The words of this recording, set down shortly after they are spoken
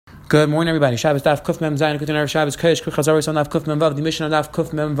Good morning, everybody. Shabbos Daf Kuf Mem Zayin Kutin Erev Shabbos Kodesh Kuf Chazaros on Daf Kuf Mem Vav. The mission on Daf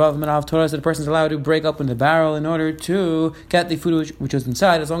Kuf Mem Vav Manav Torah is that the person is allowed to break open the barrel in order to get the food which was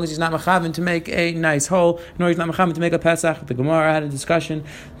inside, as long as he's not mechavin to make a nice hole. In order he's not mechavin to make a Pesach. The Gemara had a discussion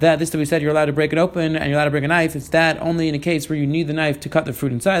that we said you're allowed to break it open and you're allowed to bring a knife. It's that only in a case where you need the knife to cut the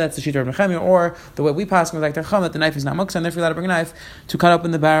fruit inside. That's the Shita of Nechemia, or the way we pass like Tercham, that the knife is not muksa, and therefore you're allowed to bring a knife to cut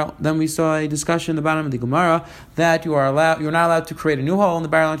open the barrel. Then we saw a discussion at the bottom of the Gemara that you're not allowed to create a new hole in the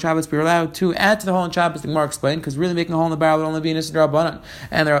barrel on Shabbos, but you're allowed to add to the hole in Shabbos. The Gemara explained, because really making a hole in the barrel would only be an Isser Rabbanan,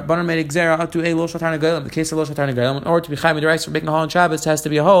 and the Rabbanan made a Gzera up to a Lo Shatar Negelim. The case of Lo Shatar Negelim, in order to be Chayim D'Oraisa for making a hole in Shabbos, it has to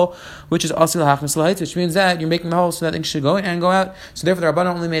be a hole which is also L'Hachnas L'Haitz, which means that you're making the hole so that things should go in and go out. So therefore the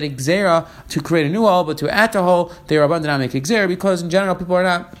Rabbanan only made a Gzera to create a new hole, but to add to the hole, the Rabbanan did not make a Gzera, because in general people are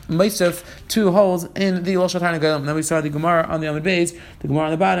not Meisef two holes in the Lo Shatar Negelim. Then we saw the Gemara on the Amud Beis. The Gemara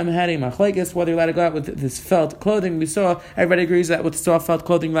on the bottom had a Machlekes whether you're allowed to go out with this felt clothing. We saw everybody agrees that with soft felt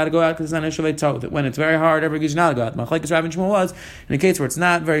clothing you're allowed to go out because it's not Ishalei Tov. That when it's very hard, everybody agrees you're not allowed to go out. Machlekes Rav and Shmuel was in a case where it's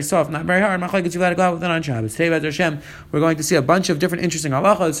not very soft, not very hard. Machlekes you're allowed to go out with it on Shabbos. Today, B'ez Hashem, we're going to see a bunch of different interesting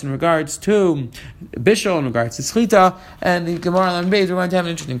halachas in regards to Bishul, in regards to Schita, and the Gemara on Beis. We're going to have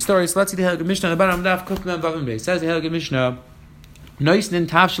an interesting story. So let's see the Helga Mishnah on the bottom of Daf Kuf Mem Vav Beis. Says the Helga Mishnah. Noisnin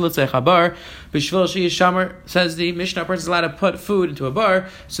tafshilat chabar b'shvil sheyish shamar. Says the Mishnah, a person is allowed to put food into a bar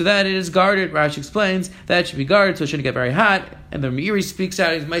so that it is guarded. Rashi explains that it should be guarded so it shouldn't get very hot. And the Meiri speaks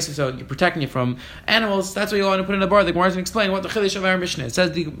out, he's ma'aser, so you're protecting it from animals. That's what you want to put in a bar. The Gemara is going to explain what the chiddush of our Mishnah. It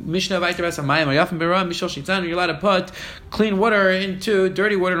says the Mishnah of Aitabas Hamayim Ayafim Beram Mishal Shitzan. You're allowed to put clean water into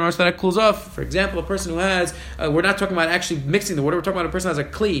dirty water in order so that it cools off. For example, a person who has, we're not talking about actually mixing the water. We're talking about a person who has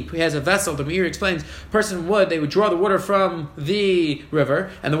a kli, who has a vessel. The Meiri explains, they would draw the water from the river,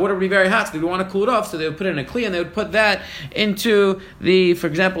 and the water would be very hot, so they would want to cool it off. So they would put it in a kli, and they would put that into for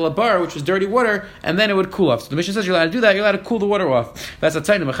example, a bar which was dirty water, and then it would cool off. So the Mishnah says you're allowed to do that. You're allowed to cool the water off. That's a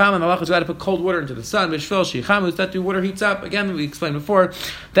tzayim. Mecham and the halach is allowed to put cold water into the sun. Bishvil sheyichamu, that the water heats up. Again, we explained before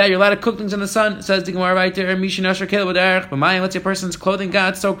that you're allowed to cook things in the sun. It says the Gemara right there. Mishin asher kelev b'derech b'mayim. Let's say a person's clothing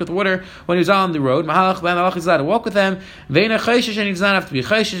got soaked with water when he was on the road. Mahalach ben halach is allowed to walk with them. Veina chayshish, and he does not have to be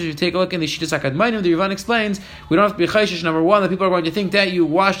chayshish. If you take a look in the Shittas Akadmainim, the Rivan explains we don't have to be chayshish. Number one, that people are going to think that you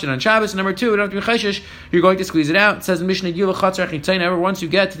washed it on Shabbos. Number two, we don't have to be chayshish. You're going to squeeze it out. It says in Mishnah Gila Chatzar Chitzayin. Once you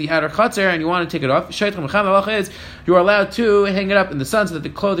get to the outer chatzar and you want to take it off, shaytchim mecham halach is you are allowed to hang it up in the sun so that the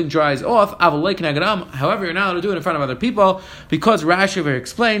clothing dries off. However, you're not allowed to do it in front of other people because Rashi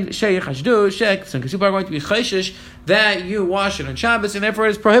explained because people are going to be chayshish that you wash it on Shabbos, and therefore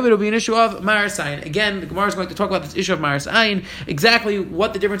it is prohibited. It will be an issue of Maras Ayin. Again, the Gemara is going to talk about this issue of Maras Ayin. Exactly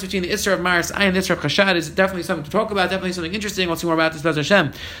what the difference between the Isser of Maras Ayin and the Isser of Chashad is definitely something to talk about, definitely something interesting. We'll see more about this, B'ez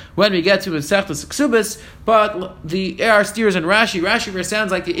Hashem, when we get to Masechtas Ksubis. But the Ar steers and Rashi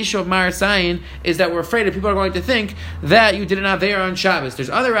sounds like the issue of Maras Ayin is that we're afraid that people are going to think that you did an Aveira on Shabbos.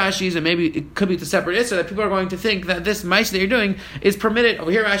 There's other Rashis, and maybe it could be the separate Isser, that people are going to think that this Maisa that you're doing is permitted. Over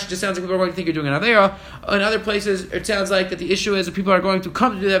here, Rashi just sounds like people are going to think you're doing an Aveira. In other places, it sounds like that the issue is that people are going to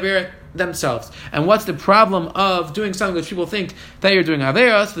come to do the Aveira themselves. And what's the problem of doing something which people think that you're doing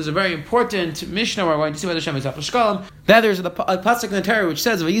Aveira? So there's a very important Mishnah we're going to see by the Shem Shkalim. That there's a pasuk in the Torah which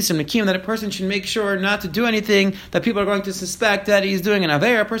says Vayisim Nakim that a person should make sure not to do anything that people are going to suspect that he's doing an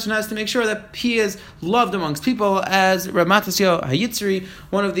Aveira. A person has to make sure that he is loved amongst people, as Rav Matasyahu HaYitzri,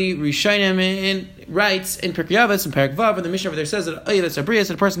 one of the Rishonim, writes in Pirkei Avos and Perek Vav, and the Mishnah over there says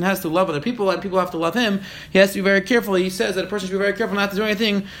that a person has to love other people and people have to love him. He has to be very careful. He says that a person should be very careful not to do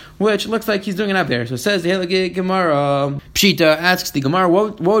anything which looks like he's doing an Aveira. So it says the Helagit Gemara. Pshita asks the Gemara,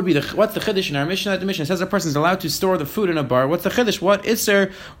 what's the chiddush in our Mishnah? The Mishnah says a person is allowed to store the food in a bar. What's the chiddush? What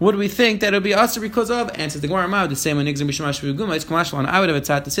Isser would we think that it would be Asr because of? Answers the Gemara, the same when Nigzim Mishmash V'Guma. It's Kamashlan. I would have a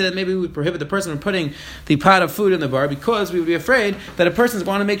tzat to say that maybe we would prohibit the person from putting the pot of food in the bar because we would be afraid that a person is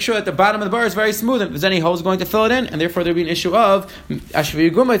want to make sure that the bottom of the bar is very smooth and if there's any holes going to fill it in, and therefore there would be an issue of Ashvi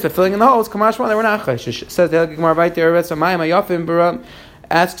Guma, it's filling in the holes. Kamashlan, they were not chayshish. Says the Gemara right there.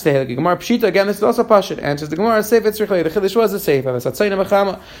 Asks the Helgi Gemara Pshita, again this is also Pashit. Answers the Gemara Seif Etzrichli. The Chiddush was a Seif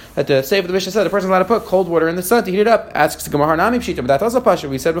that the Seif of the Mishnah said the person is allowed to put cold water in the sun to heat it up. Asks the Gemara Nami Pshita, but that's also Pashit.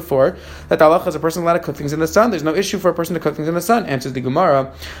 We said before that the halach is a person allowed to cook things in the sun. There's no issue for a person to cook things in the sun. Answers the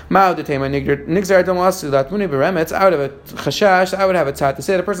Gemara Ma'od Detema Nigzar Adam Lasu that Muni Beremetz out of a Chashash. I would have a tzat to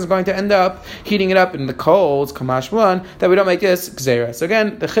say the person is going to end up heating it up in the cold Kamash Blan, that we don't make this Gzera. So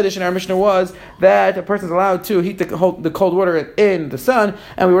again, the Chiddush in our Mishnah was that a person is allowed to heat the cold water in the sun,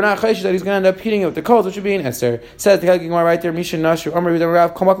 and we were not chayshish that he's going to end up heating it with the coals, which would be an Esther. Says the Helgi Gemara right there, Mishin Nashu, Amr Yudah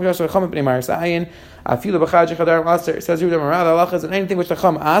Rav, Kamak Mishashu, Chama B'nei Maris Ayin, Afilu B'chad Shechadar Aser. Says Yudah Rav, the halacha is that anything which the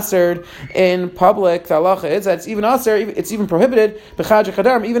Chum asered in public, the halacha is that it's even aser, it's even prohibited, B'chad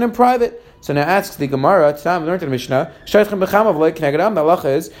Shechadar, even in private. So now asks the Gemara, we learned in the Mishnah, the halacha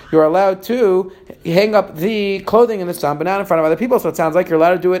is you're allowed to hang up the clothing in the sun, but not in front of other people. So it sounds like you're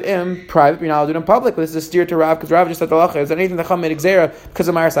allowed to do it in private, but you're not allowed to do it in public. But this is a steer to Rav, because Rav just said the halacha is that anything that Chacham made exera because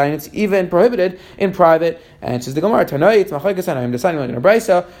of Ma'aser Sayin, it's even prohibited in private. And it says the Gemara, Tanoi, it's Machlekes Tanaim, deciding like in a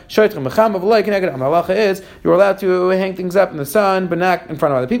brisa, Shoytchem B'chamav Loi Kineged. The halacha is you're allowed to hang things up in the sun, but not in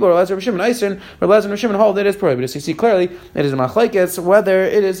front of other people. Or Lezer Rishim and Eisen, or Lezer Rishim and hold it is prohibited. So you see clearly it is a Machlekes whether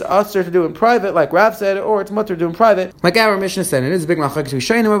it is usher to do in private, like Rav said, or it's mutter to do in private, like our Mishnah said. It is a big Machlekes we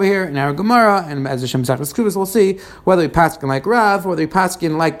show him over here in our Gemara, and as Hashem Zachas Kubis, we'll see whether we paskin like Rav, whether we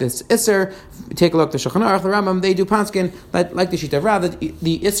paskin like this Isser. Take a look at the Shulchan Aruch, the Rambam, they do paskin like the Shita of Rav, that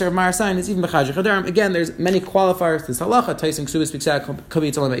the Isser of Ma'aser Sayin is even b'chajich hadarim. Again, there's many qualifiers to this halacha. Tyson Ksubis speaks out, could be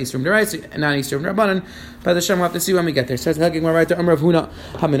it's only about Eastern Deraisa and not Eastern Rabbanan. By the Shem, we'll have to see when we get there. Says Hagig Marai to Amr of Huna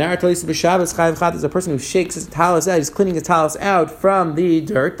Haminar Talis b'Shabbos Chayav Chat is a person who shakes his talis out, he's cleaning his talis out from the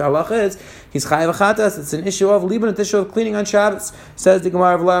dirt. The halacha is he's Chayav Chatas. It's an issue of Liban, an issue of cleaning on Shabbos. Says the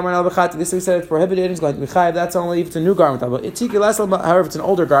Gemara of Lamar al B'Chat. This we said it's prohibited. He's going to be Chayav. That's only if it's a new garment. However, if it's an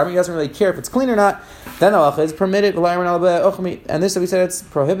older garment, he doesn't really care if it's clean or not. Then the halacha is permitted. And this we said it's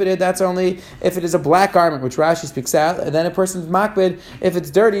prohibited. That's only if it is a black garment, which Rashi speaks out. And then a person's makbid if it's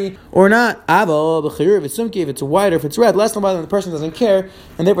dirty or not. If it's sumki, if it's white or if it's red, less than the person doesn't care,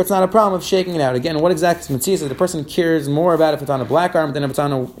 and therefore it's not a problem of shaking it out. Again, what exactly is Mitzvah? The person cares more about if it's on a black garment than if it's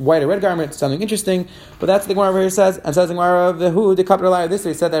on a white or red garment. It's something interesting, but that's what the Gemara over here says. And says the Gemara of the who the Kapitaliah this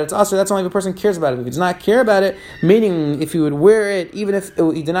way said that it's also that's only if a person cares about it. If he does not care about it, meaning if he would wear it even if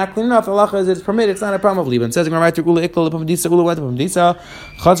he did not clean enough, the halacha is it's permitted. It's not a problem of Liban. It says the Gemara right to Ula Ikla Lepamdisa Ula Wet Pamdisa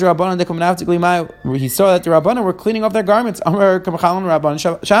Chazar Rabbanan they come after Glimai. He saw that the Rabbanan were cleaning off their garments. Amar Kamchalan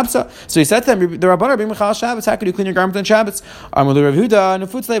Rabbanan Shabsa. So he said to them, the Rabbanan are being Mechal Shabbos. How could you clean your garment on Shabbos? Amar Rav Huda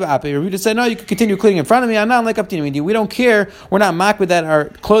Nefutzlei Ba'ape. Rav Huda said, no, you can continue cleaning in front of me. I'm not like up to you. We don't care. We're not mocked with that. Our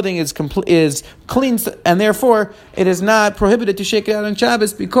clothing is clean, and therefore it is not prohibited to shake it out on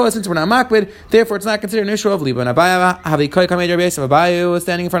Shabbos because since we're not makbid, therefore it's not considered an issue of liban. Abaye was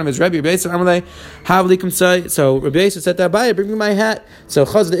standing in front of his Rebbe. So Rabbi Yosef said to Abaye, "Bring me my hat." So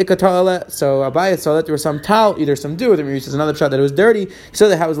Abaye saw that there was some towel, either some dew, or there was another shot that it was dirty. He saw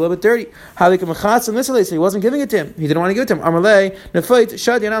the hat was a little bit dirty. So he wasn't giving it to him. He didn't want to give it to him. So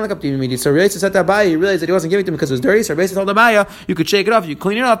Rabbi Yosef said to Abaye, he realized that he wasn't giving it to him because it was dirty. So Rabbi Yosef told Abaye, "You could shake it off, you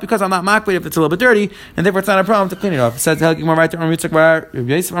clean it off because I'm not makbid if it's a little bit dirty, and therefore it's not a problem to clean it off." It says the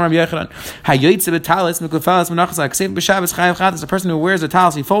person who wears a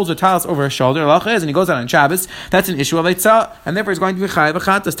talis, he folds the talis over his shoulder, and he goes out on Shabbos. That's an issue of Eitzah, and therefore he's going to be chayav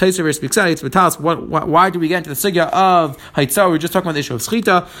achatas. Taiser speaks out. It's talis. Why do we get into the sugya of Eitzah? We're just talking about the issue of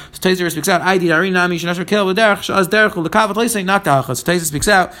schita. So Taiser speaks out. Taiser speaks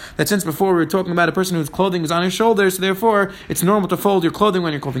out that since before we were talking about a person whose clothing is on his shoulders, so therefore it's normal to fold your clothing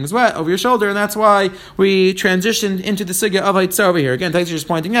when your clothing is wet over your shoulder, and that's why we transitioned into the sugya of Eitzah over here. Again, Taiser is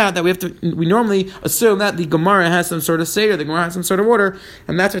pointing out that we normally assume that the Gemara has some sort of seder, the Gemara has some sort of order,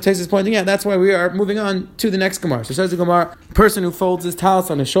 and that's what Taiser is pointing out. That's why we are moving on to the next Gemara. So says the Gemara, person who folds his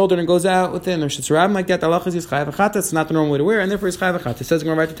talis on his shoulder and goes out with it, and there's shitzurabim like that, the halach is chayav achatas. It's not the normal way to wear, and therefore it's chayav achatas. It says the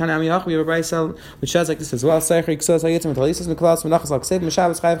Gemara right to Tanam Yach. We have a brayso which says like this as well. The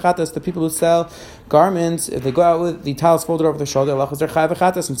people who sell garments, if they go out with the talis folded over their shoulder, halach is their chayav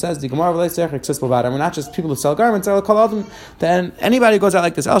achatas. And says the Gemara we're not just people who sell garments. Then anybody who goes out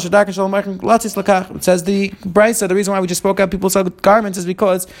like this, it says the brayso. The reason why we just spoke out people sell garments is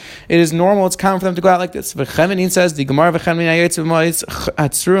because it is normal, it's common for them to go out like this. V'chemenin says the Gemara Chemeni,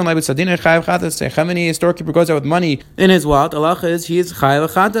 a storekeeper goes out with money in his wallet. Allah is he is chayav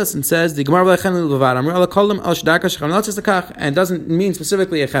achatas, and says the Gemara and doesn't mean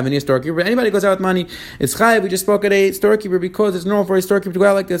specifically a Chemeni, a storekeeper, but anybody goes out with money is chayav. We just spoke at a storekeeper because it's normal for a storekeeper to go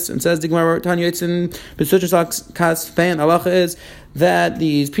out like this, and says the Gemara Allah is that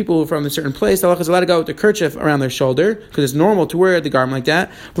these people from a certain place, the halach is allowed to go with the kerchief around their shoulder because it's normal to wear the garment like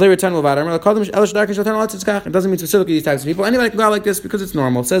that. It doesn't mean specifically these types of people. Anybody can go out like this because it's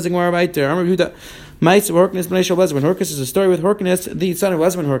normal. It says the Gemara right there. When Horkness is a story with Horkness, the son of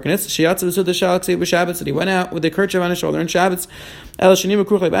Lesman Horkness, that he went out with the kerchief on his shoulder on Shabbos.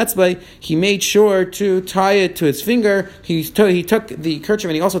 He made sure to tie it to his finger. He took the kerchief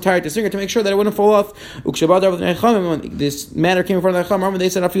and he also tied it to his finger to make sure that it wouldn't fall off. This matter came in front of the Chacham, they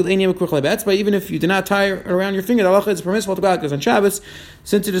said but even if you do not tie it around your finger, the halacha is permissible to go out because on Shabbos,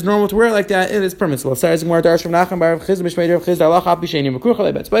 since it is normal to wear it like that, it is permissible. Halacha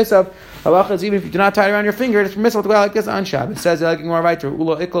is even if you do not tie it around your finger, it is permissible to go out like this on Shabbos. It says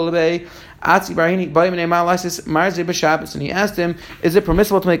and he asked him, is it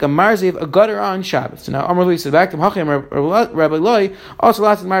permissible to make a marziv, a gutter on Shabbos? So now Amar Lui said back to him, Rabbi Loi also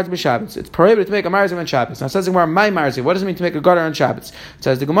lasted marziv b'Shabbos. It's prohibited to make a marziv on Shabbos. Now it says the Gemara, my marziv. What does it mean to make a gutter on Shabbos? It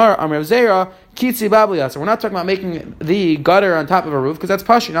says the Gemara, Amar Zera, Kitzi Babliya. So we're not talking about making the gutter on top of a roof because that's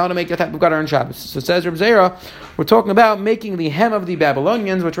pashut. Now to make that type of gutter on Shabbos. So it says Reb Zera, we're talking about making the hem of the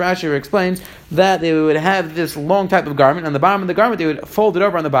Babylonians, which Rashi explains that they would have this long type of garment. On the bottom of the garment, they would fold it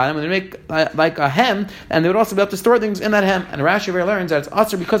over on the bottom and they make like a hem, and they would also be able to store things in that hem. And Rashi learns that it's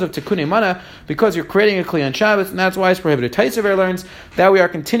asur because of tikkun mana, because you're creating a kli on Shabbos, and that's why it's prohibited. Taisaver learns that we are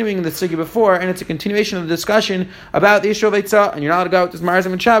continuing the sugya before, and it's a continuation of the discussion about the issue of eitzah, and you're not allowed to go out with this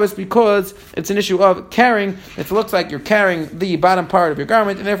marziv on Shabbos because it's an issue of carrying. It looks like you're carrying the bottom part of your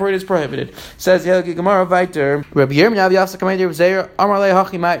garment, and therefore it is prohibited. Says Yelki Gemara Viter. Rabbi Yirmiyah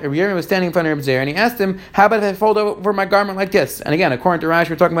was standing in front of Rabbi Zeir, and he asked him, "How about if I fold over my garment like this?" And again, according to Rashi,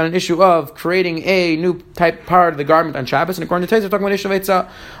 we're talking about an issue of creating a new type part of the garment on Shabbos, and according to Tais, we're talking about an issue of eitzah.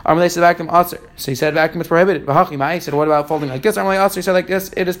 Amalei said vacuum aser. So he said vacuum is prohibited. He said, "What about folding like this?" Amalei aser. He said like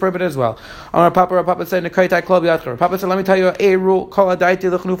this, it is prohibited as well. Papa said, Papa said, let me tell you a rule.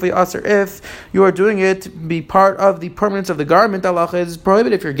 If you are doing it to be part of the permanence of the garment, Allah is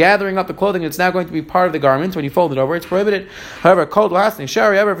prohibited. If you're gathering up the clothing, it's now going to be part of the garment. When you fold it over, it's prohibited. However, cold lasting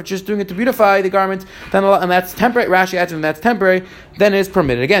shari. However, if it's just doing it to beautify the garment, then Allah, and that's temporary. Rashi adds, and that's temporary, then it is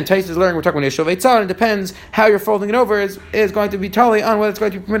permitted. Again, Tais is learning. We're talking about Yeshov Eitzah, and it depends how you're folding it over is going to be totally on whether it's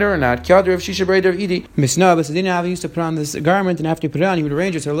going to be permitted or not. Mishnah used to put on this garment, and after you put it on, he would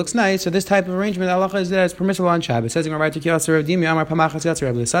arrange it so it looks nice. So this type of arrangement, Allah is that it's permissible on Shabbos. It says in Rabbi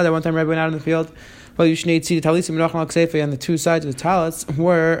one time Rabbi went out in the field. Well, you should see the talisim and the two sides of the talis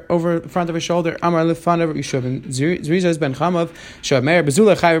were over the front of his shoulder. Amar lefan of Yishuv and Zrizos ben Chamav Shamer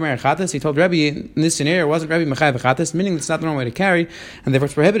Bezula Chay Mer Chatas. He told Rabbi in this scenario it wasn't Rabbi Mechay Chatas, meaning it's not the normal way to carry, and therefore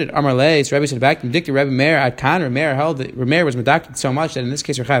it's prohibited. Amar Lei. So Rabbi said back to Dictor Rabbi Meir at Kan. Meir held that Meir was medacted so much that in this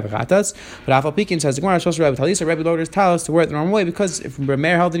case Chay Chatas. But Afal Pikin says the Gemara supposed to Rabbi Talisa. Rabbi lowered his talis to wear it the normal way because if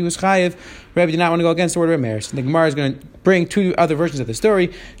Meir held that he was chayiv, Rabbi did not want to go against the word of Meir. So the Gemara is going to bring two other versions of the story.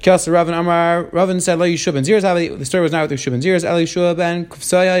 Kelsa Ravan Amar Ravan said Lo Yishub and Ziras. The story was not with Yishub and Ziras. Eli Yishub and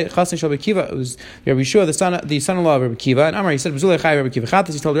Kufsaya Chasna Shal Kiva. It was Rabbi Yishua, the son-in-law of Rabbi Kiva. And Amar, he said Bezulei Chay Rabbi Kiva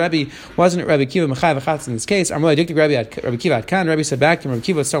Chatas. He told Rabbi, wasn't it Rabbi Kiva Mechay Chatas in this case? Amar addicted Rabbi Kiva at Kan. Rabbi said back to him, Rabbi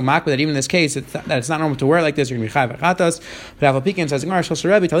Kiva was so makbid that even in this case it's not normal to wear it like this. You're going to be Chay Chatas. But Afal Pikin says Gemara Shal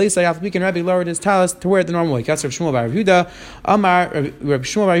Rabbi Talisa. Afal Pikin Rabbi lowered his talis to wear it the normal way. Kelsa Shmuel Bar Yehuda. Amar Rabbi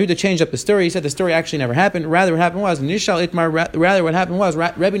Shmuel Bar Yehuda changed up the story. He said the story actually never happened. Rather, what happened was Nishal Itmar. Rather, what happened was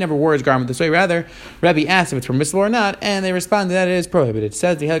Rebbe never wore his garment this way. Rather, Rebbe asked if it's permissible or not, and they responded that it is prohibited. It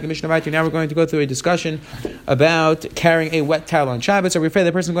says the Hilchot Mishnah Vayter. Now we're going to go through a discussion about carrying a wet towel on Shabbos. Are we afraid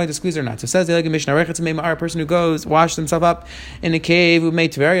the person is going to squeeze it or not? So it says the Hilchot Mishnah Vayter, a person who goes washes himself up in a cave who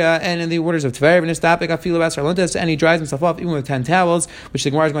made Tveria and in the waters of Tveria and he dries himself off even with 10 towels, which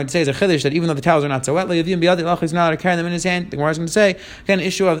the Gemara is going to say is a chiddush that even though the towels are not so wet, he's not allowed to carry them in his hand. The Gemara is going to say again an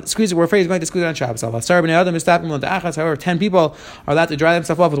issue of squeeze. We're afraid he's going to squeeze it on Shabbos. However, 10 people are allowed to dry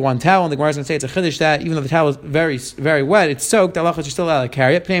themselves off with one towel, and the Gemara is going to say it's a chiddush that even though the towel is very, very wet, it's soaked. Allah is still allowed to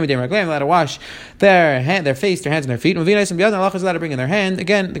carry it. Allowed to wash their face, their hands, and their feet. And Allah is allowed to bring in their hand.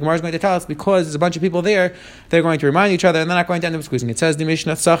 Again, the Gemara is going to tell us because there's a bunch of people there, they're going to remind each other, and they're not going to end up squeezing. It says the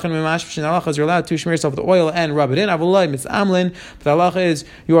Mishnah Sachin Mimashvin Allah is you're allowed to smear yourself with oil and rub it in. Avulai mitzamlin, but Allah is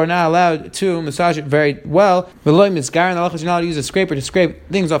you are not allowed to massage it very well. V'loi mitzgarin, Allah is you're not allowed to use a scraper to scrape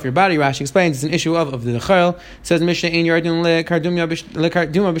things off your body. Rashi explains it's an issue of the chayil. It says Mishnah in your lekarduma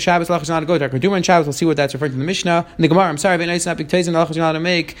b'Shabbos. Allah is not to go to karduma and Shabbos. We'll see what that's referring to in the Mishnah. In the Gemara, I'm sorry, Allah is not allowed to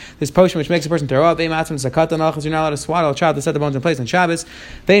make this potion which makes a person throw up. Allah is not allowed to swaddle a child to set the bones in place on Shabbos.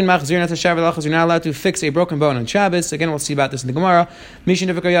 You're not allowed to fix a broken bone on Shabbos. Again, we'll see about this in the Gemara.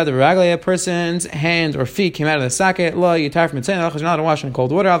 A person's hands or feet came out of the socket. Allah is not allowed to wash in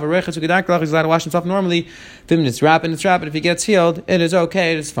cold water. Allah is allowed to wash himself normally. It's wrapped. If he gets healed, it is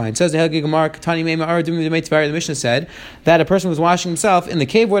okay. It is fine. It says the Helgi Gemara, the Mishnah said that a person was washing himself in the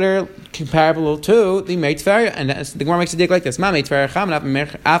cave water, comparable to the Mei Tveria, and the Gemara makes a dig like this: Ma Mei Tveria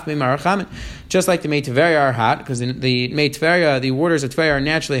chamin, just like the Mei Tveria are hot, because the Mei Tveria, the waters of Tveria are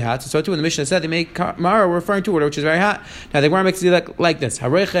naturally hot. So too, when the Mishnah said the Mei Mara, we're referring to water which is very hot. Now the Gemara makes a dig like this: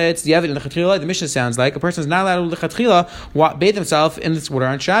 Harechetz the evidence the Mishnah sounds like a person is not allowed to lechatchila bathe himself in this water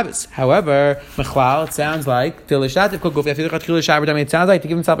on Shabbos. However, Mechlal, it sounds like it sounds like to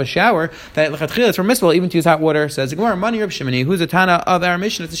give himself a shower that lechatchila is permissible even to use hot water. Says the Gemara, Mani Reb Shimoni, who's a Tana of our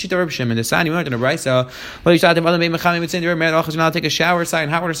Mishnah? It's the Shita Reb Shimon. The sign you learned in a Brisa. Well, you should have not take a shower sign,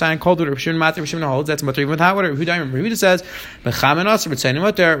 hot water sign, cold water. Reb Shimon holds that's mutter even with hot water. Huda says mechamin also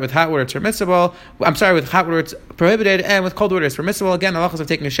with hot water it's permissible. I'm sorry, with hot water it's prohibited, and with cold water it's permissible. Again, the halachas of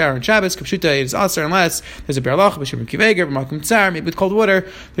taking a shower on Shabbos, Kapshuta is also unless there's a berlach, b'shimon kiveger, b'malkum tsar. Maybe with cold water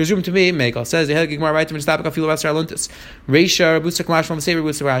there's room to be megal. Says the Hilgig Gemara right to stop a few of luntis. Reisha Rabusa Kamashlan, the Saber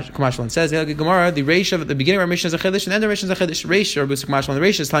Rabusa Kamashlan says the Hilgig Gemara. The Reisha at the beginning of our mission is a chiddush, and the end of our mission is a chiddush. Reisha Rabusa Kamashlan. The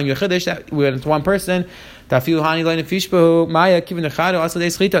Reisha is telling you a chiddush that when it's one person, that even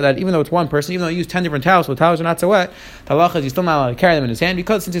though it's one person, even though you use 10 different towels, so the towels are not so wet, the halacha is you still not allowed to carry them in his hand,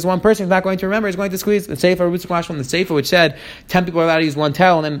 because since he's one person, he's not going to remember, he's going to squeeze. The Sefer which said 10 people are allowed to use one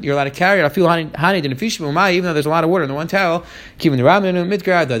towel, and then you're allowed to carry it. Even though there's a lot of water in the one towel,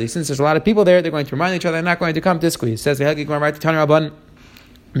 since there's a lot of people there, they're going to remind each other, they're not going to come to squeeze. Says the Helgi Gemara right to Tanya Rabban.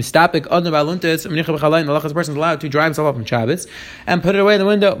 Mistapik Adna Baluntis, the person is allowed to dry himself up on Shabbos and put it away in the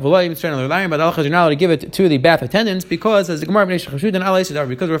window. But you're not allowed to give it to the bath attendants because, as the Gemara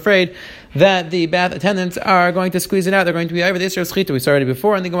because we're afraid that the bath attendants are going to squeeze it out. They're going to be over the Isra of Schita. We saw already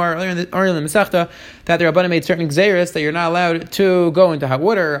before in the Gemara earlier in the Masechta that the Rabbanan made certain xeris that you're not allowed to go into hot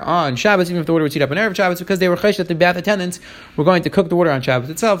water on Shabbos, even if the water would heat up on Erev Shabbos, because they were cheshish that the bath attendants were going to cook the water on Shabbos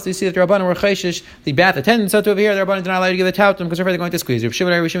itself. So you see that the Rabbanan were cheshish the bath attendants. So over here, the Rabbanan did not allow you to give the towel to them because they're afraid they're going to squeeze.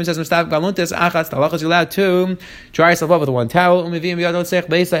 Reb Shimon says, the halacha is allowed to dry yourself up with one towel. And the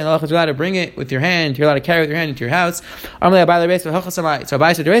halacha is allowed to bring it with your hand. You're allowed to carry it with your hand into your house. So what is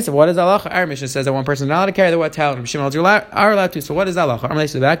halacha? Our Mishnah says that one person is not allowed to carry the wet towel. Reb Shimon are allowed to. So what is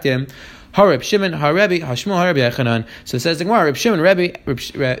halacha? Harib Shimon, Harebi, Hashmuel, Harebi Yechanan. So it says the Gemara, Reb Shimon,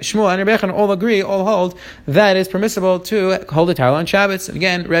 Shmuel, and Rebbe Yechanan all agree, all hold that it's permissible to hold a towel on Shabbos.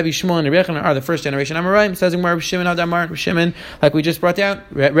 Again, Rebbe, Shmuel, and Rebbe Yechanan are the first generation Amoraim. Says the Gemara, Reb Shimon, Hadamar, Reb Shimon, like we just brought down.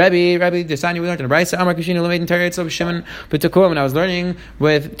 Rebbe, Desani, we learned in the Brisa, Amar Kishinu, Lamed, and Torah, Reb Shimon, B'Takuah, when I was learning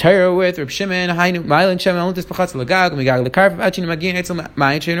with Torah with Reb Shimon, Hainu, Ma'ilin Shem, Eluntis Pachatz Lagag, Migag Lekarv, Achin, Magin, Etzel,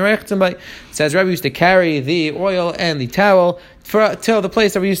 Ma'in, Shein, Reich, Tzimbai. It says Rebbe used to carry the oil and the towel till the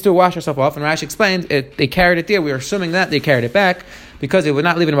place that we used to wash ourselves off, and Rashi explained they carried it there. We were assuming that they carried it back because they would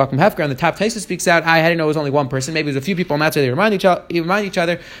not leave it in Makom Hefker. And the top Taisa speaks out, I didn't know it was only one person, maybe it was a few people, and that's why they remind each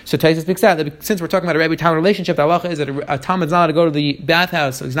other. So Taisa speaks out that since we're talking about a Rebbe-Talmud relationship, the halacha is that a Talmud is not allowed to go to the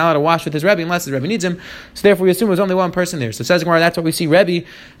bathhouse, so he's not allowed to wash with his Rebbe unless his Rebbe needs him. So therefore we assume there was only one person there. So it says that's what we see Rebbe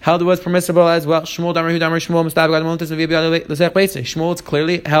held it was permissible as well. Shmuel, Shmuel, it's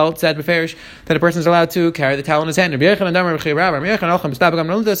clearly held, said Beferish, that a person is allowed to carry the towel in his hand. Again,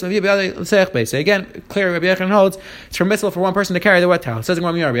 clear Rabbi Yechanan holds it's permissible for one person to carry the wet towel. It says in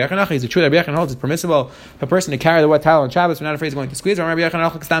Rabbi Yechanan, it's true that Rabbi Yechanan holds it's permissible for a person to carry the wet towel on Shabbos. We're not afraid he's going to squeeze. I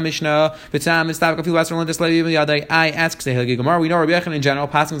ask Gemara. We know Rabbi Yechanan in general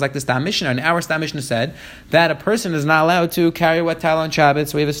passing like the Stam Mishnah, and our Stam Mishnah said that a person is not allowed to carry a wet towel on Shabbos.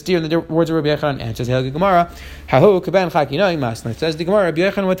 So we have a steer in the words of Rabbi Yechanan. And it says Gemara, it says the Gemara, Rabbi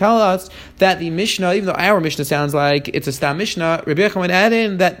Yechanan would tell us that the Mishnah, even though our Mishnah sounds like it's a Stam Mishnah, Rabbi Yechanan would add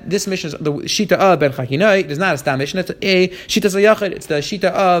in that this Mishnah is the Shita of Ben Chakinoi. It's not a Stam Mishnah, it's a Shita Zayachid, it's the Shita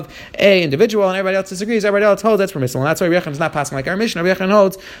of a individual, and everybody else disagrees. Everybody else holds that's permissible, and that's why Rabbi Yechanan is not passing like our Mishnah. Rabbi Yechanan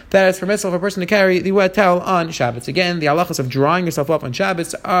holds that it's permissible for a person to carry the wet towel on Shabbos. Again, the halachas of drying yourself up on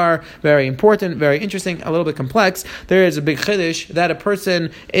Shabbos are very important, very interesting, a little bit complex. There is a big chiddush that a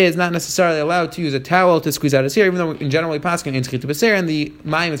person is not necessarily allowed to use a towel to squeeze out his hair, even though in general we pass in Tzchit B'Seir and the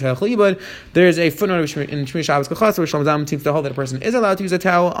Mayim is Halachli. There is a footnote in Shmir Shabbos Kachas where Shlomo Zalman seems to hold that a person is allowed to use a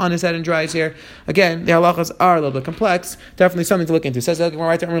towel on his head and dry his hair. Again, the halachas are a little bit complex. Definitely something to look into. Says the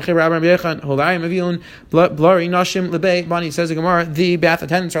Gemara, says the Gemara, the bath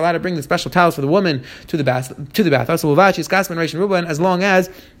attendants are allowed to bring the special towels for the woman to the bath. As long as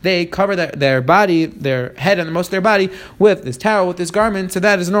they cover their body, their head and most of their body with this towel, with this garment. So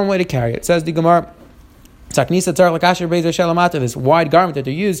that is a normal way to carry it. Says the Gemara. This wide garment that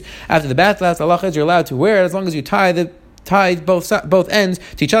they use after the bath, the halacha is you're allowed to wear it as long as you tie the tied both ends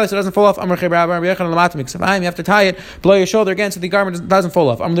to each other so it doesn't fall off. You have to tie it below your shoulder again so the garment doesn't fall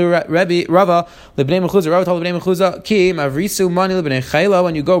off. When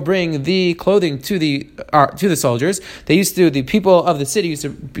you go bring the clothing to the soldiers, the people of the city used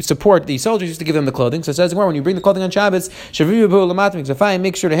to support the soldiers, used to give them the clothing. So it says when you bring the clothing on Shabbos,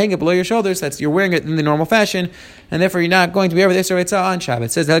 make sure to hang it below your shoulders. That's you're wearing it in the normal fashion, and therefore you're not going to be over this or it's on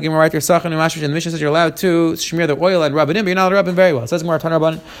Shabbos. It says the Mishnah says you're allowed to smear the oil and rub it in, but you're not allowed to rub it very well. It says more Tanur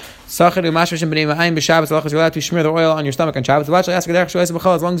Rabban. You're allowed to smear the oil on your stomach on Shabbos.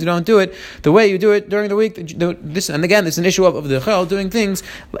 As long as you don't do it the way you do it during the week. This is an issue of the Chol doing things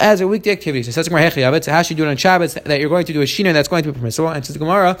as a weekday activity. So it says more Hechi, how should you do it on Shabbos that you're going to do a shina that's going to be permissible. And it says the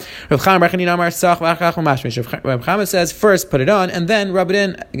Gemara, Rav Chama says first put it on and then rub it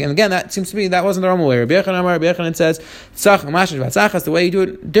in. And again, that seems to be that wasn't the normal way. Rabbi Yochanan says the way you do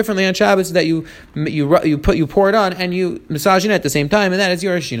it differently on Shabbos is that you pour it on and you massage it at the same time, and that is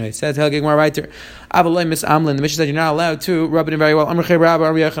your shina. It says Helgig Mar Reiter. Avaloi Miss Amlin. The Mishnah said you're not allowed to rub it in very well. Amr Chay Rabbi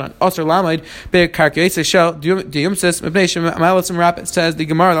Rabbi Yochanan. Osir Lamed Be'er Karkiyotze Shel Diyumsis Mepnei Shem Ma'alatzim Rap. It says the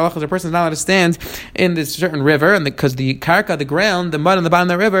Gemara, the halacha is a person is not allowed to stand in this certain river, and because the karka, the ground, the mud on the bottom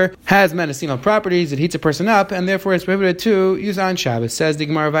of the river has medicinal properties. It heats a person up, and therefore it's prohibited to use on Shabbos. Says the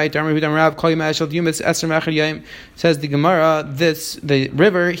Gemara, says the Gemara, the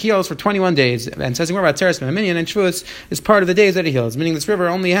river heals for 21 days, and says the Gemara about Teres Minion and Shavuos is part of the days that it heals, meaning this river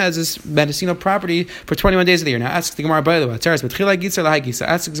only has this medicinal property for 21 days of the year. Now ask the Gemara, by the way, Teres B'tchila Gisa Lahai Gisa.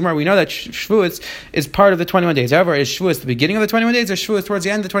 Ask the Gemara, we know that Shavuos is part of the 21 days. However, is Shavuos the beginning of the 21 days or Shavuos towards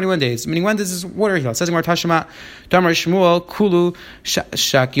the end of the 21 days? Meaning, when does this water heal? It says the Gemara, Tashema Damar Shmuel Kulu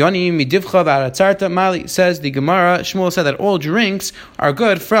Shakyoni Midivcha V'Aratzarta Mali. Says the Gemara, Shmuel said that all drinks are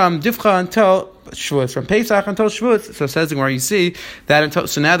good from Divcha until Shavuos, from Pesach until Shavuos. So says the Gemara, you see that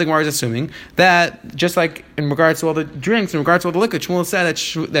so now the Gemara is assuming that just like in regards to all the drinks, in regards to all the liquid, Shmuel said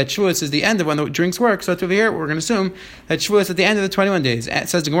that Shavuos is the end of when the drinks work. So to here, we're going to assume that Shavuos is at the end of the 21 days. It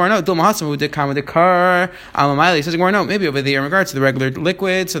says the Gemara, no, Dul Mahasamu de Kama de Kar Alamaili. Says the Gemara, no, maybe over there in regards to the regular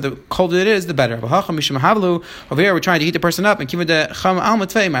liquid, so the colder it is, the better. Over here, we're trying to heat the person up and Kiva de Cham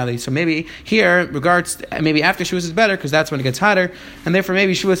Almatvei Mali. So maybe here, maybe after Shavuos is better because that's when it gets hotter, and therefore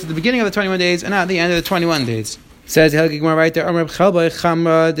maybe Shavuos is the beginning of the 21 days and not the end of the 21 days. Says Helgi Gemara right there. Amr B'Chalbai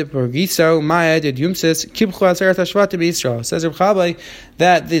Chamra de Pergiso Maya de Yumsis Kibchu Aseret Hashvat B'Yisrael. Says Reb Chalbai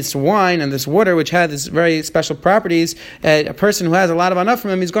that this wine and this water, which had this very special properties, a person who has a lot of enough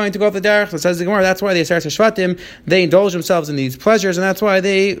from him is going to go off the derech. So says the Gemara, that's why the Aseret Hashvatim, they indulge themselves in these pleasures, and that's why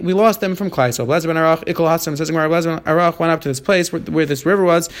we lost them from Klai. So Blazer ben Arach Ikol Hasam says the Gemara, Blazer ben Arach went up to this place where this river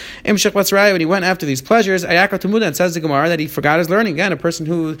was. Imshech Batzrai, when he went after these pleasures, Ayakar Tumuda, and says the Gemara that he forgot his learning. Again, a person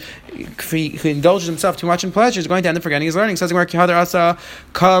who indulges himself too much in pleasure is going to end up forgetting his learning. Says the Gemara, Kihadar Asa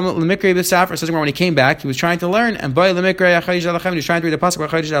Kam Lemikri B'Safra. Says the Gemara, when he came back, he was trying to learn, and by Lemikri Achayij Alachem, he was trying to read the pasuk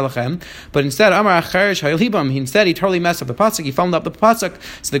Achayij Alachem, but instead Amar Achayij Hayilibam, he totally messed up the pasuk. He foamed up the pasuk.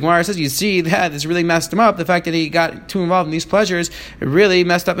 So the Gemara says, you see that this really messed him up. The fact that he got too involved in these pleasures, it really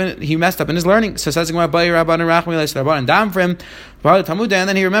messed up in his learning. So says the Gemara, Bay Rabban Rachmi Rabban Dam for him. And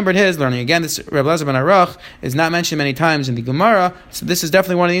then he remembered his learning. Again, this Reb Elazar ben Arach is not mentioned many times in the Gemara, so this is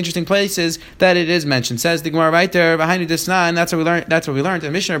definitely one of the interesting places that it is mentioned. Says the Gemara right there, behind this and that's what we learned. That's what we learned.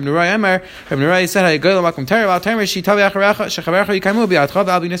 The Mishnah of Nurai Emer, Reb Nurai said,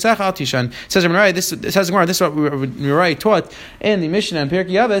 says Reb Nurai, this says the Gemara, this is what Nurai taught in the Mishnah and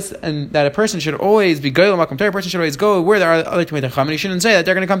Pirkei Avos, and that a person should always be goyel makom Torah. A person should always go where there are other Talmidei Chacham, and he shouldn't say that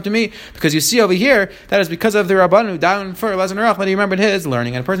they're going to come to me, because you see over here that is because of the Rabbanu down for Elazar ben Arach that he remembered his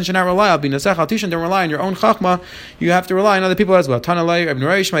learning, and a person should not rely on don't rely on your own chachma. You have to rely on other people as well. Tanalai Reb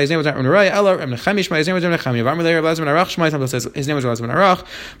Nurai Shmai, his name was not Reb Nurai. Ella Reb Nechemi Shmai, his name was Reb Nechemi. Varmalei Reb Elazar ben Arach Shmai, some says his name was Elazar ben Arach.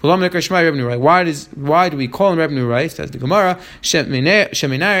 V'lo Nikra Shmai Reb Nurai. Why do we call him Reb Nurai? Says the Gemara, Sheminar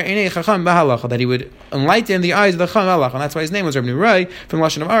Einei Chacham B'Halacha, that he would enlighten the eyes of the Chacham B'Halacha, and that's why his name was Reb Nurai from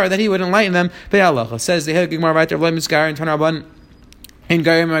Lashon of Ara, that he would enlighten them B'Halacha. Says the Gemara right there, V'lo Miskar and Tanur Rabban. In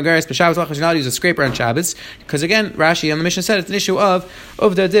Garim Magaris B'Shabbos Lachas, you're not use a scraper on Shabbos, because again, Rashi on the Mishnah said it's an issue of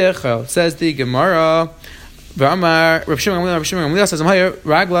the Dechel. Says the Gemara, V'Amar Rav Shimon Gamliel says,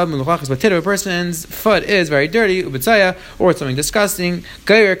 Raglav Meluchachas Batid, a person's foot is very dirty, Ubetzaya, or it's something disgusting.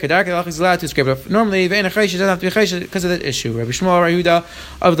 Gair Kedarke Lachas is allowed to scrape it off normally. Ve'en Chaysh doesn't have to be Chaysh because of that issue. Rabbi Shmuel Yehuda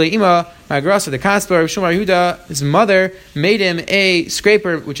of the Ima Magrasa the Kasper, Rabbi Shmuel Yehuda, his mother made him a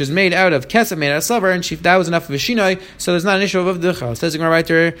scraper which is made out of kesef, made out of silver, and that was enough of a shinoi, so there's not an issue of the Dechel. Says the Gemara right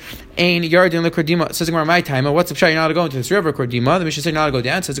there, Ein Yardin LeKordima. Says the Gemara, my time, what's the pshat? You're not allowed to go into this river Kordima. The Mishnah said you're not allowed to go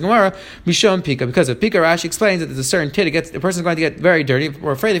down. Says the Gemara, Mishon Pika, because of Pika. Rashi explains that there's a certain tit. The person is going to get very dirty.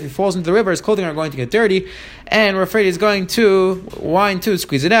 We're afraid if he falls into the river, his clothing are going to get dirty, and we're afraid he's going to whine to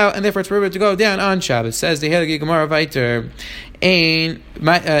squeeze it out, and therefore it's prohibited to go down on Shabbos. Says the Heilige Gemara weiter. To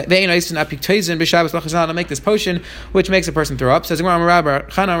make this potion, which makes a person throw up. Says this that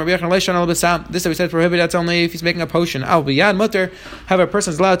we said prohibited. That's only if he's making a potion. However, a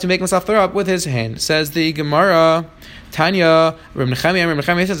person is allowed to make himself throw up with his hand. Says the Gemara. Tanya, Reb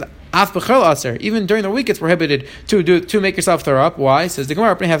Nechemia says, even during the week it's prohibited to make yourself throw up. Why? Says the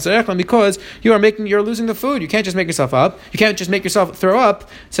Gemara, because you're losing the food. You can't just make yourself up. You can't just make yourself throw up.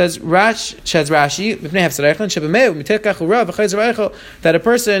 Says Rashi, that a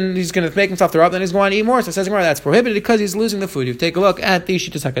person he's going to make himself throw up, then he's going to eat more. So says the Gemara, that's prohibited because he's losing the food. You take a look at the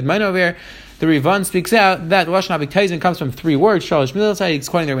Shittas HaKadmon over here. The Rivan speaks out that Lashon Apik Taizen comes from three words. Shalosh Milotai, he's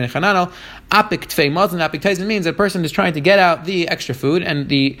quoting the Rebbeinu Chananel. Apik Tfei Mazon. Apik Taizen means that a person is trying to get out the extra food, and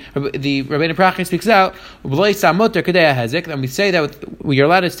the Rebbeinu Prachim speaks out. And we say that you're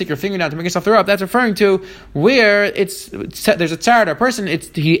allowed to stick your finger down to make yourself throw up. That's referring to where there's a tzar to a person.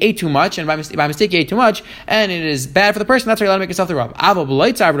 He ate too much, and by mistake he ate too much, and it is bad for the person. That's why you're allowed to make yourself throw up. But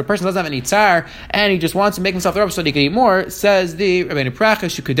the person doesn't have any tzar, and he just wants to make himself throw up so that he can eat more. Says the Rebbeinu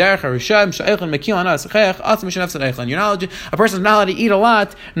Prachim, your knowledge, a person is not allowed to eat a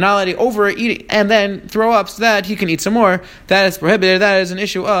lot, not allowed to overeat and then throw up so that he can eat some more. That is prohibited. That is an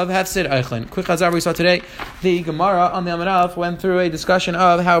issue of Hafsid Eichlin. Quick Chazar we saw today. The Gemara on the Amud Aleph went through a discussion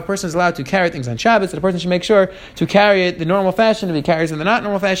of how a person is allowed to carry things on Shabbos, that a person should make sure to carry it the normal fashion. If he carries it in the not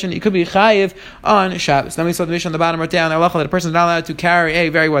normal fashion, it could be chayiv on Shabbos. Then we saw the mission on the bottom right down, that a person is not allowed to carry a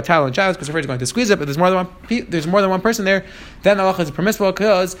very wet towel on Shabbos because he's going to squeeze it, but there's more than one person there, then the halacha is permissible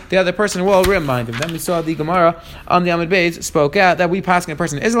because the other person will remind him. Then we saw the Gemara on the Amud Beis spoke out that we passing a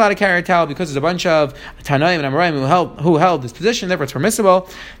person is allowed to carry a towel because there's a bunch of Tanaim and Amoraim who held this position, therefore it's permissible.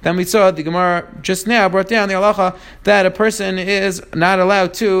 Then we saw the Gemara just now brought down the halacha that a person is not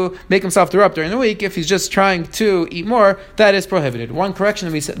allowed to make himself throw up during the week if he's just trying to eat more. That is prohibited. One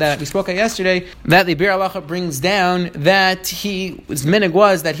correction that we spoke at yesterday, that the Bir halacha brings down that his minig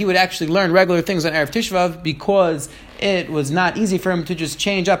was that he would actually learn regular things on Erev Tishvav because it was not easy for him to just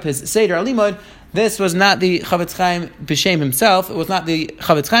change up his Seder Alimud. This was not the Chavetz Chaim B'Shem himself. It was not the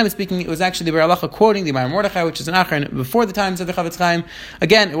Chavetz Chaim speaking. It was actually the Bir halacha quoting the Maimon Mordechai, which is an Acharon before the times of the Chavetz Chaim.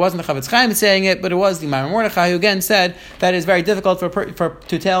 Again, it wasn't the Chavetz Chaim saying it, but it was the Maimon Mordechai who again said that it is very difficult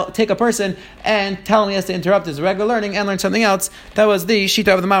to take a person and tell him he has to interrupt his regular learning and learn something else. That was the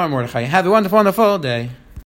Shita of the Maimon Mordechai. Have a wonderful, wonderful day.